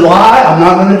tempted to lie, I'm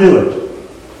not going to do it.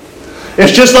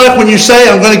 It's just like when you say,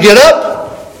 I'm going to get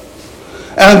up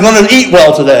and I'm going to eat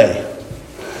well today.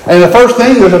 And the first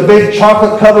thing, there's a big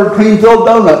chocolate-covered, cream-filled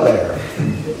donut there.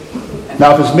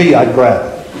 Now, if it's me, I'd grab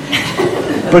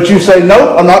it. But you say,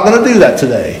 nope, I'm not going to do that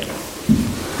today.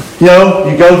 You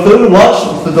go through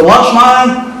the lunch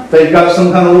line, they've got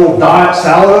some kind of little diet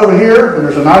salad over here, and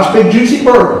there's a nice big juicy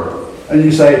burger. And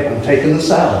you say, I'm taking the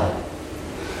salad.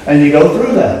 And you go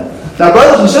through that. Now,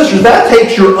 brothers and sisters, that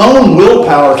takes your own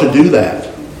willpower to do that.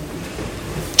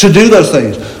 To do those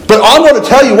things. But I'm going to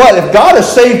tell you what, if God has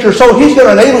saved your soul, He's going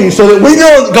to enable you so that when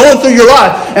you're going through your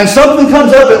life and something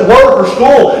comes up at work or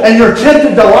school and you're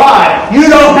tempted to lie, you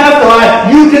don't have to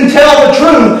lie. You can tell the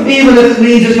truth even if it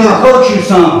means it's going to hurt you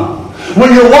some.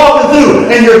 When you're walking through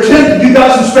and you're tempted, you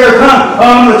got some spare time,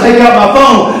 I'm going to take out my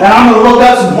phone and I'm going to look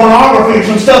up some pornography,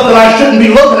 some stuff that I shouldn't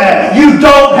be looking at. You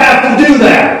don't have to do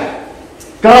that.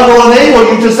 God will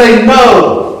enable you to say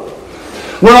no.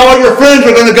 When all your friends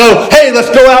are going to go, hey,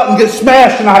 let's go out and get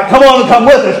smashed tonight. Come on and come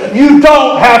with us. You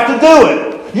don't have to do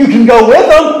it. You can go with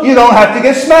them. You don't have to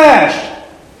get smashed.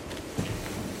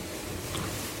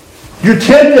 You're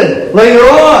tempted later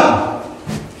on.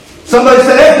 Somebody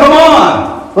said, hey, come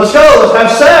on. Let's go. Let's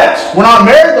have sex. We're not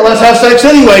married, but let's have sex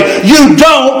anyway. You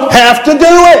don't have to do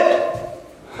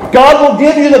it. God will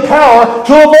give you the power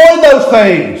to avoid those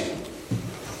things.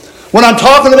 When I'm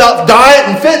talking about diet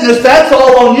and fitness, that's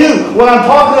all on you. When I'm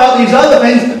talking about these other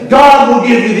things, God will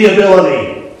give you the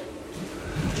ability.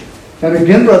 And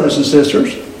again, brothers and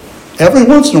sisters, every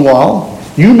once in a while,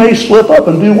 you may slip up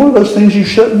and do one of those things you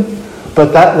shouldn't,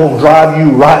 but that will drive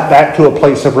you right back to a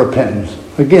place of repentance.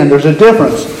 Again, there's a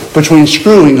difference between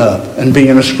screwing up and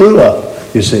being a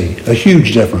screw-up, you see. A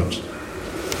huge difference.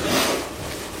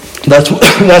 That's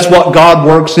what God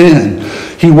works in.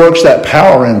 He works that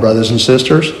power in, brothers and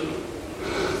sisters.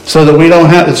 So that we don't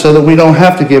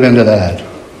have to give in to that.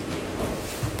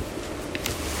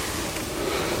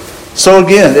 So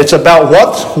again, it's about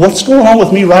what's going on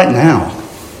with me right now.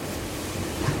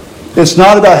 It's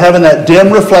not about having that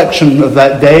dim reflection of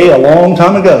that day a long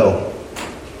time ago.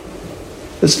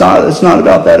 It's not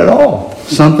about that at all.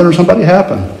 Something or somebody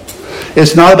happened.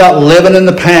 It's not about living in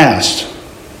the past.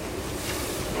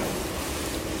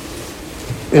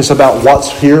 It's about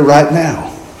what's here right now.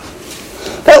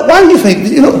 Why do you think,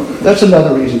 that's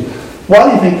another reason. Why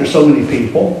do you think there's so many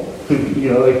people who,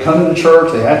 they come into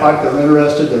church, they act like they're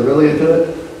interested, they're really into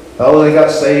it. Oh, they got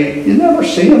saved. You never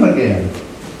see them again.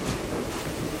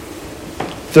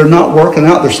 They're not working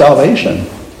out their salvation.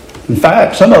 In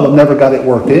fact, some of them never got it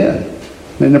worked in.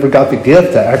 They never got the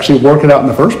gift to actually work it out in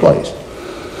the first place.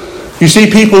 You see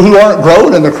people who aren't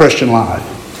growing in the Christian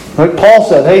life. Like Paul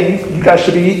said, hey, you guys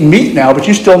should be eating meat now, but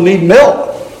you still need milk.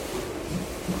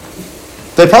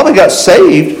 They probably got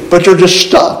saved, but they're just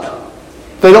stuck.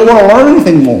 They don't want to learn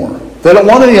anything more. They don't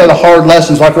want any of the hard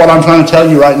lessons like what I'm trying to tell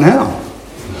you right now.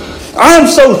 I am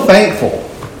so thankful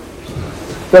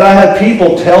that I had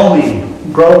people tell me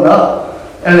growing up,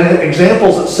 and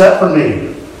examples that set for me.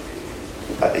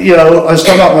 I was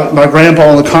talking about my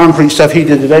grandpa and the concrete stuff he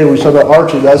did today when we talked about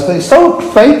Archie. I was so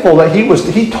thankful that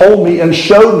he told me and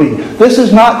showed me, this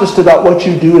is not just about what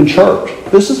you do in church.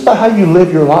 This is about how you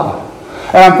live your life.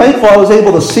 And I'm thankful I was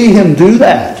able to see him do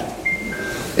that.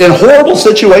 In horrible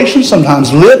situations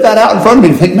sometimes, live that out in front of me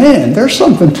and think, man, there's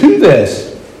something to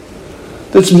this.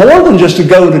 That's more than just to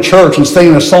go to church and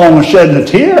sing a song and shedding a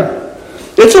tear.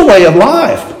 It's a way of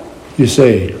life, you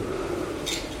see.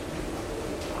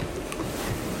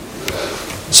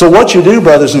 So what you do,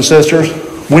 brothers and sisters,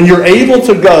 when you're able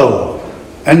to go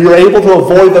and you're able to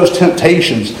avoid those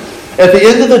temptations, at the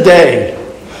end of the day,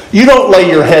 you don't lay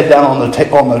your head down on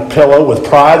the pillow with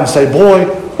pride and say, boy,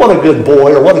 what a good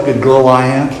boy or what a good girl I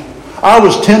am. I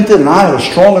was tempted and I was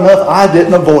strong enough, I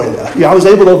didn't avoid it. I was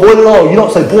able to avoid it all. You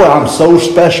don't say, boy, I'm so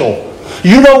special.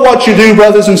 You know what you do,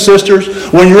 brothers and sisters,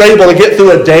 when you're able to get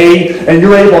through a day and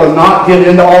you're able to not get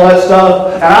into all that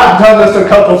stuff? And I've done this a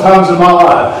couple times in my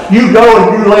life. You go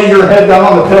and you lay your head down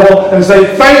on the pillow and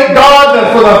say, thank God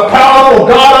that for the powerful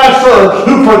God I serve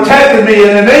who protected me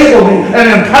and enabled me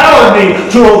and empowered me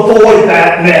to avoid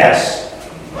that mess.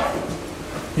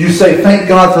 You say, thank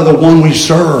God for the one we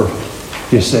serve,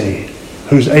 you see,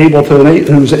 who's enabled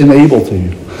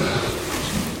to.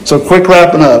 So quick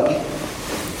wrapping up.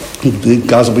 The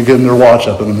guys will be getting their watch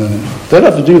up in a minute. They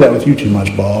don't have to do that with you too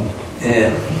much, Bob. Yeah.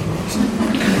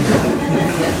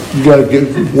 You got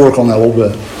to work on that a little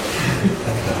bit.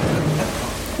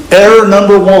 Error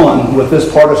number one with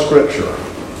this part of Scripture.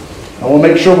 I want to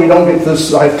make sure we don't get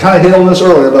this. I kind of hit on this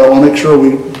earlier, but I want to make sure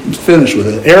we finish with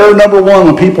it. Error number one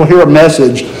when people hear a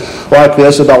message like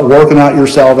this about working out your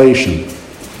salvation.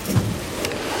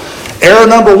 Error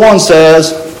number one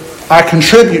says, I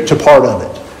contribute to part of it.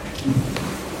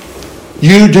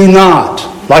 You do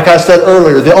not. Like I said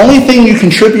earlier, the only thing you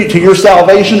contribute to your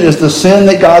salvation is the sin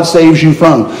that God saves you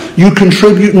from. You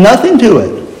contribute nothing to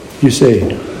it, you see.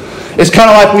 It's kind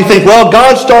of like we think, well,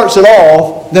 God starts it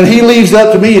all, then He leaves it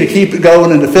up to me to keep it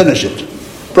going and to finish it.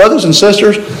 Brothers and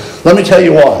sisters, let me tell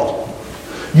you what.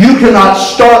 You cannot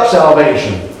start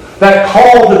salvation. That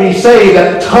call to be saved,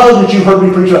 that tug that you heard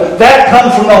me preach about, that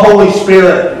comes from the Holy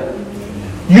Spirit.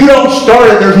 You don't start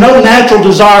it. There's no natural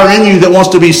desire in you that wants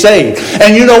to be saved.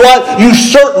 And you know what? You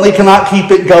certainly cannot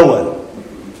keep it going.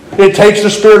 It takes the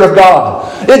Spirit of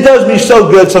God. It does me so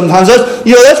good sometimes.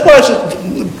 That's why it's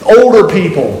older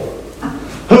people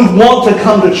who want to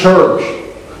come to church,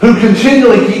 who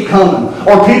continually keep coming,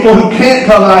 or people who can't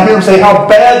come, and I hear them say how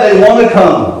bad they want to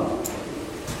come.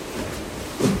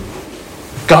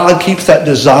 God keeps that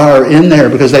desire in there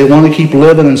because they want to keep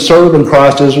living and serving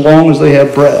Christ as long as they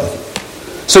have breath.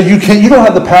 So you don't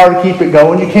have the power to keep it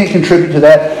going. You can't contribute to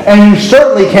that. And you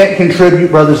certainly can't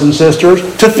contribute, brothers and sisters,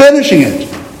 to finishing it.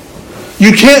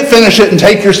 You can't finish it and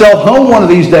take yourself home one of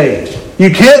these days. You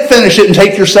can't finish it and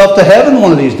take yourself to heaven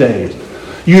one of these days.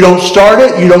 You don't start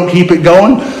it. You don't keep it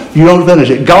going. You don't finish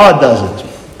it. God does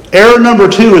it. Error number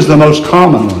 2 is the most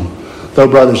common one, though,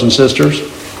 brothers and sisters.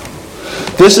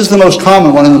 This is the most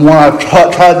common one, and the one I've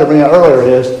tried to bring out earlier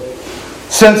is,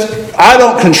 since I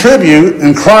don't contribute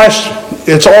and Christ,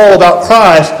 it's all about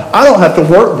Christ, I don't have to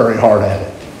work very hard at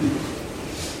it.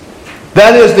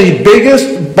 That is the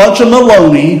biggest bunch of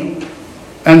baloney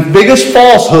and biggest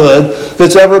falsehood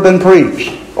that's ever been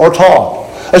preached or taught.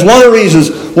 That's one of the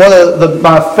reasons,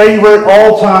 my favorite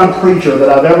all-time preacher that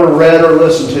I've ever read or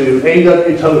listened to,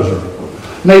 A.W.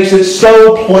 Tozer, makes it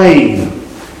so plain.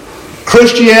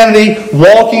 Christianity,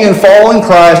 walking and following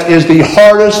Christ, is the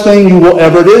hardest thing you will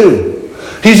ever do.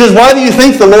 He says, why do you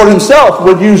think the Lord himself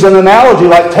would use an analogy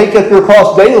like take up your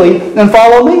cross daily and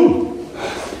follow me?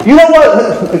 You know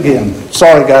what? Again,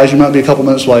 sorry guys, you might be a couple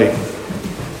minutes late.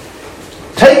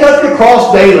 Take up your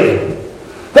cross daily.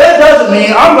 That doesn't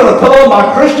mean I'm going to put on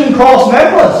my Christian cross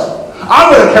necklace.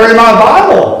 I'm going to carry my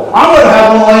Bible. I'm going to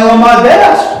have one laying on my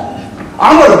desk.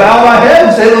 I'm going to bow my head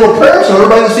and say a little prayer so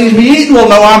everybody that sees me eating will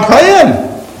know I'm praying.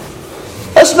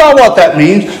 That's not what that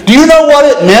means. Do you know what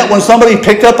it meant when somebody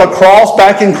picked up a cross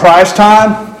back in Christ's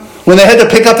time? When they had to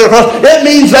pick up their cross? It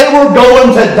means they were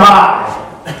going to die.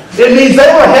 It means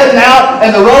they were heading out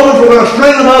and the Romans were going to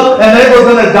string them up and they were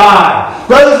going to die.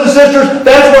 Brothers and sisters,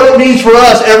 that's what it means for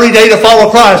us every day to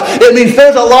follow Christ. It means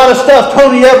there's a lot of stuff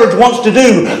Tony Everidge wants to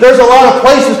do. There's a lot of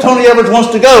places Tony Everidge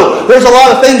wants to go. There's a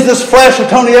lot of things this flesh that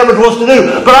Tony Everidge wants to do.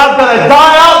 But I'm going to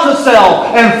die out to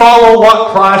self and follow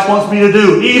what Christ wants me to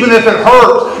do, even if it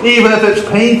hurts, even if it's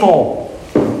painful.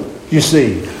 You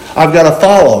see, I've got to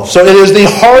follow. So it is the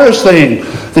hardest thing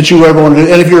that you ever want to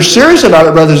do. And if you're serious about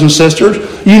it, brothers and sisters,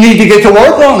 you need to get to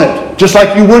work on it. Just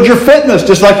like you would your fitness,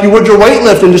 just like you would your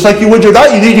weightlifting, just like you would your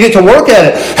diet. You need to get to work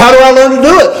at it. How do I learn to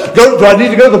do it? Do I need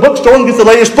to go to the bookstore and get the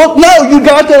latest book? No, you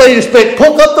got the latest book.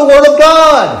 Pick up the Word of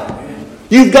God.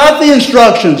 You've got the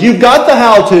instructions. You've got the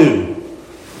how-to.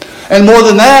 And more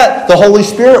than that, the Holy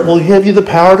Spirit will give you the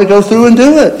power to go through and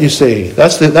do it, you see.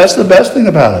 That's the best thing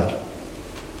about it.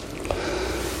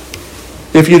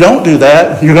 If you don't do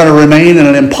that, you're going to remain in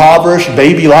an impoverished,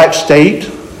 baby-like state,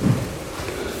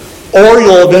 or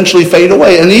you'll eventually fade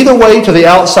away. And either way, to the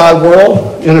outside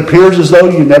world, it appears as though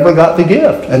you never got the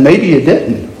gift. And maybe you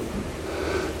didn't.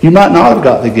 You might not have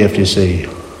got the gift, you see.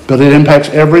 But it impacts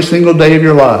every single day of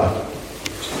your life.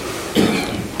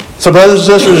 So brothers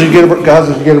and sisters, you get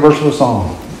a verse of the song.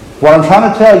 What I'm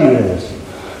trying to tell you is,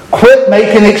 quit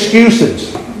making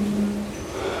excuses.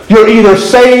 You're either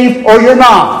saved or you're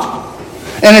not.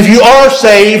 And if you are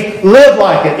saved, live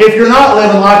like it. If you're not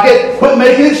living like it, quit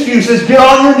making excuses. Get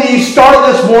on your knees,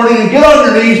 start this morning, and get on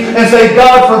your knees and say,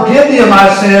 God, forgive me of my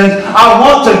sins. I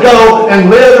want to go and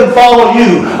live and follow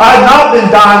you. I've not been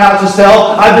dying out to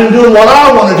self. I've been doing what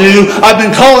I want to do. I've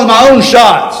been calling my own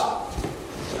shots.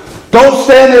 Don't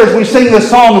stand there as we sing this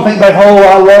song and think back, oh,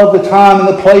 I love the time and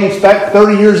the place back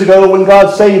 30 years ago when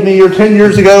God saved me, or 10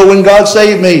 years ago when God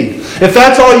saved me. If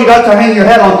that's all you got to hang your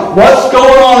head on, what's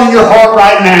going on in your heart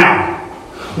right now?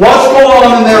 What's going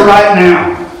on in there right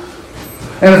now?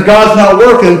 And if God's not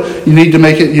working, you need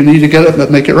to get up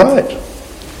and make it right.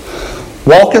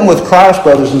 Walking with Christ,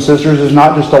 brothers and sisters, is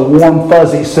not just a warm,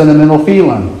 fuzzy, sentimental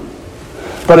feeling.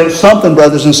 But it's something,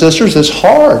 brothers and sisters, that's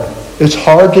hard. It's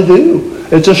hard to do.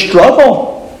 It's a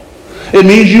struggle. It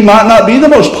means you might not be the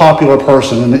most popular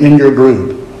person in your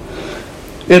group.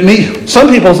 It means some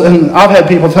people, and I've had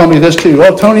people tell me this too.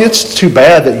 Oh, Tony, it's too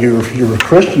bad that you're a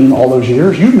Christian all those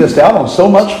years. You missed out on so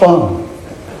much fun.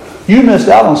 You missed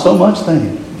out on so much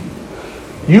things.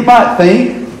 You might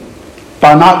think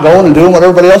by not going and doing what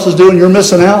everybody else is doing, you're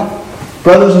missing out.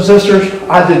 Brothers and sisters,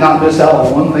 I did not miss out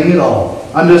on one thing at all.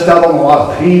 I missed out on a lot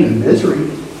of pain and misery.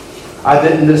 I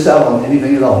didn't miss out on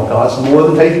anything at all. God's more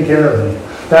than taking care of me.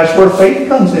 That's where faith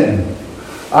comes in.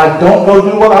 I don't go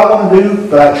do what I want to do,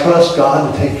 but I trust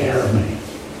God to take care of me.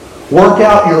 Work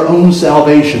out your own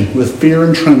salvation with fear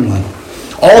and trembling.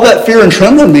 All that fear and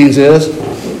trembling means is,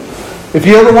 if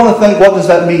you ever want to think, what does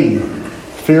that mean?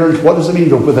 What does it mean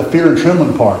with the fear and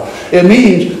trembling part? It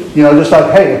means, just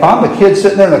like, hey, if I'm the kid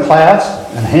sitting there in the class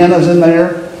and Hannah's in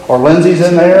there or Lindsay's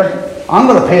in there, I'm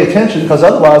going to pay attention because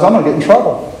otherwise I'm going to get in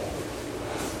trouble.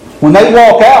 When they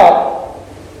walk out,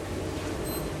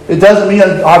 it doesn't mean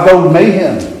I'll go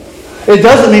mayhem. It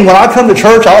doesn't mean when I come to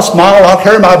church, I'll smile, I'll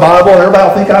carry my Bible, everybody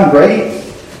will think I'm great.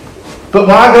 But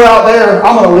when I go out there,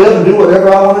 I'm going to live and do whatever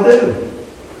I want to do.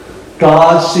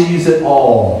 God sees it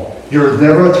all. There's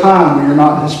never a time when you're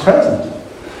not in His presence.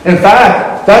 In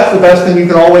fact, that's the best thing you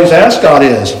can always ask God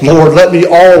is, Lord, let me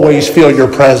always feel your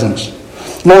presence.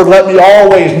 Lord, let me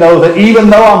always know that even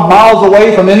though I'm miles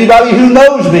away from anybody who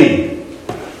knows me,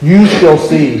 you still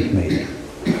see me.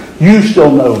 You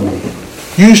still know me.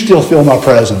 You still feel my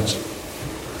presence.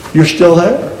 You're still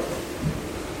there.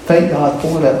 Thank God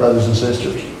for that, brothers and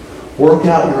sisters. Work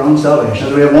out your own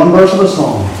salvation. We have one verse of the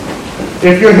song.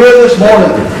 If you're here this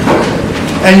morning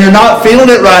and you're not feeling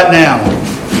it right now,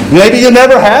 maybe you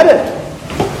never had it.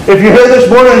 If you're here this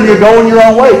morning and you're going your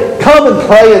own way, come and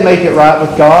pray and make it right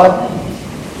with God.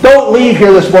 Don't leave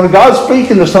here this morning. God's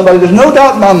speaking to somebody. There's no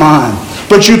doubt in my mind.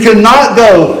 But you cannot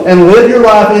go and live your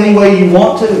life any way you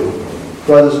want to,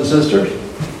 brothers and sisters.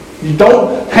 You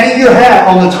don't hang your hat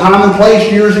on the time and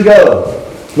place years ago.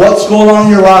 What's going on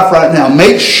in your life right now?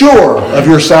 Make sure of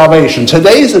your salvation.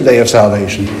 Today's the day of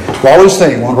salvation. We'll always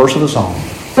sing one verse of the song.